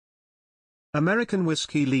American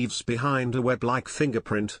whiskey leaves behind a web-like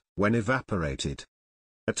fingerprint when evaporated.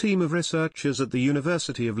 A team of researchers at the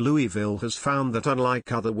University of Louisville has found that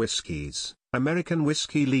unlike other whiskies, American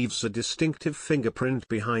whiskey leaves a distinctive fingerprint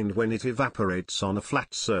behind when it evaporates on a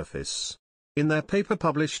flat surface. In their paper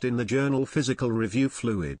published in the journal Physical Review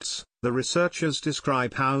Fluids, the researchers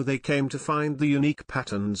describe how they came to find the unique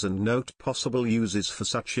patterns and note possible uses for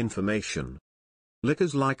such information.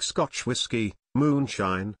 Liquors like Scotch whisky,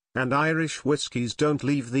 moonshine, and Irish whiskies don't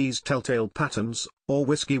leave these telltale patterns, or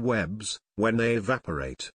whiskey webs, when they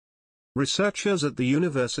evaporate. Researchers at the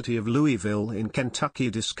University of Louisville in Kentucky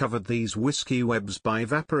discovered these whiskey webs by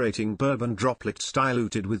evaporating bourbon droplets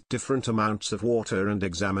diluted with different amounts of water and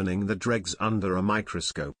examining the dregs under a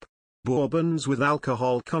microscope. Bourbons with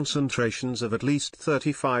alcohol concentrations of at least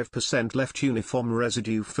 35% left uniform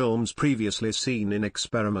residue films previously seen in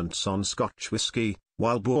experiments on Scotch whisky,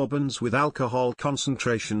 while bourbons with alcohol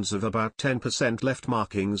concentrations of about 10% left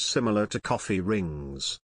markings similar to coffee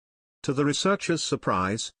rings. To the researchers'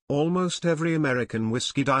 surprise, almost every American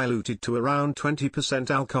whiskey diluted to around 20%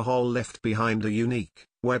 alcohol left behind a unique,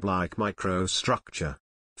 web-like microstructure.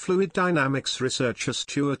 Fluid dynamics researcher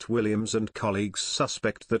Stuart Williams and colleagues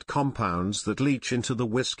suspect that compounds that leach into the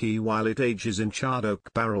whiskey while it ages in charred oak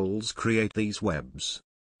barrels create these webs.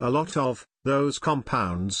 A lot of those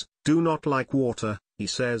compounds do not like water, he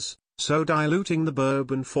says, so diluting the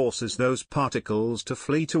bourbon forces those particles to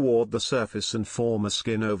flee toward the surface and form a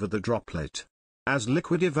skin over the droplet. As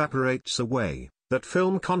liquid evaporates away, that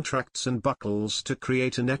film contracts and buckles to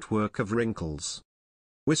create a network of wrinkles.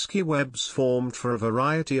 Whiskey webs formed for a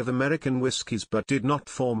variety of American whiskies but did not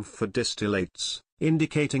form for distillates,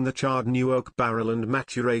 indicating the charred new oak barrel and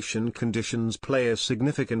maturation conditions play a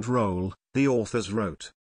significant role, the authors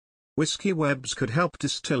wrote. Whiskey webs could help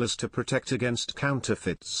distillers to protect against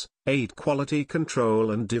counterfeits, aid quality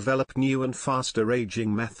control and develop new and faster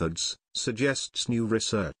aging methods, suggests new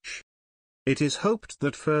research. It is hoped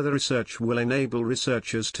that further research will enable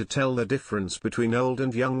researchers to tell the difference between old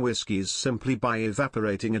and young whiskies simply by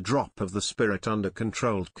evaporating a drop of the spirit under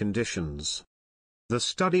controlled conditions. The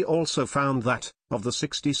study also found that, of the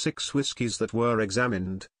 66 whiskies that were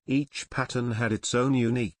examined, each pattern had its own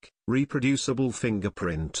unique, reproducible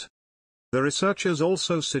fingerprint. The researchers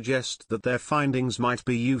also suggest that their findings might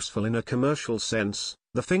be useful in a commercial sense.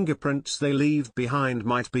 The fingerprints they leave behind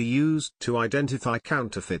might be used to identify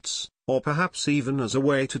counterfeits, or perhaps even as a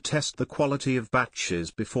way to test the quality of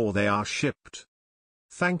batches before they are shipped.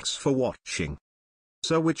 Thanks for watching.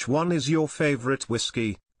 So which one is your favorite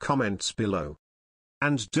whiskey? Comments below.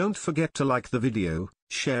 And don't forget to like the video,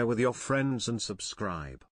 share with your friends and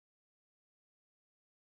subscribe.